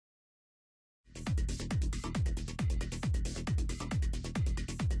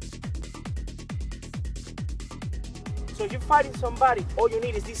So you're fighting somebody, all you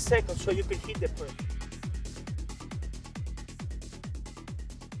need is this second so you can hit the person.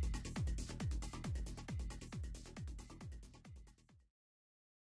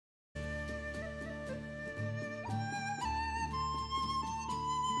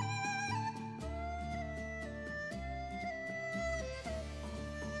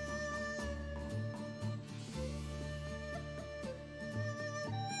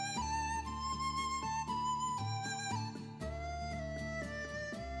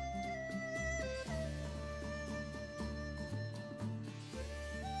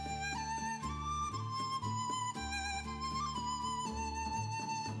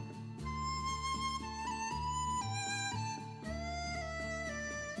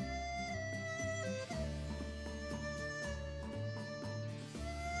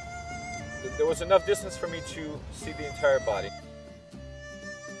 There was enough distance for me to see the entire body.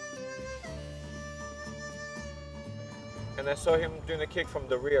 And I saw him doing a kick from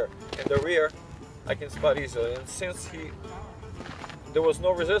the rear. In the rear, I can spot easily. And since there was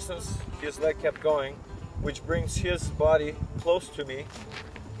no resistance, his leg kept going, which brings his body close to me.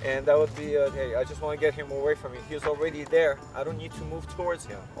 And that would be, hey, I just want to get him away from me. He's already there. I don't need to move towards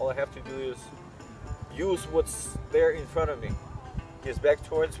him. All I have to do is use what's there in front of me. He's back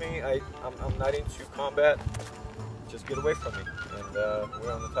towards me. I'm not into combat. Just get away from me. And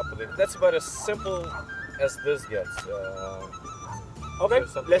we're on the top of it. That's about as simple as this gets. Okay,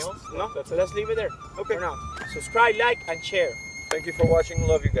 let's leave it there. Okay. For now, subscribe, like, and share. Thank you for watching.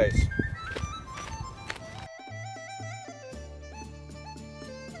 Love you guys.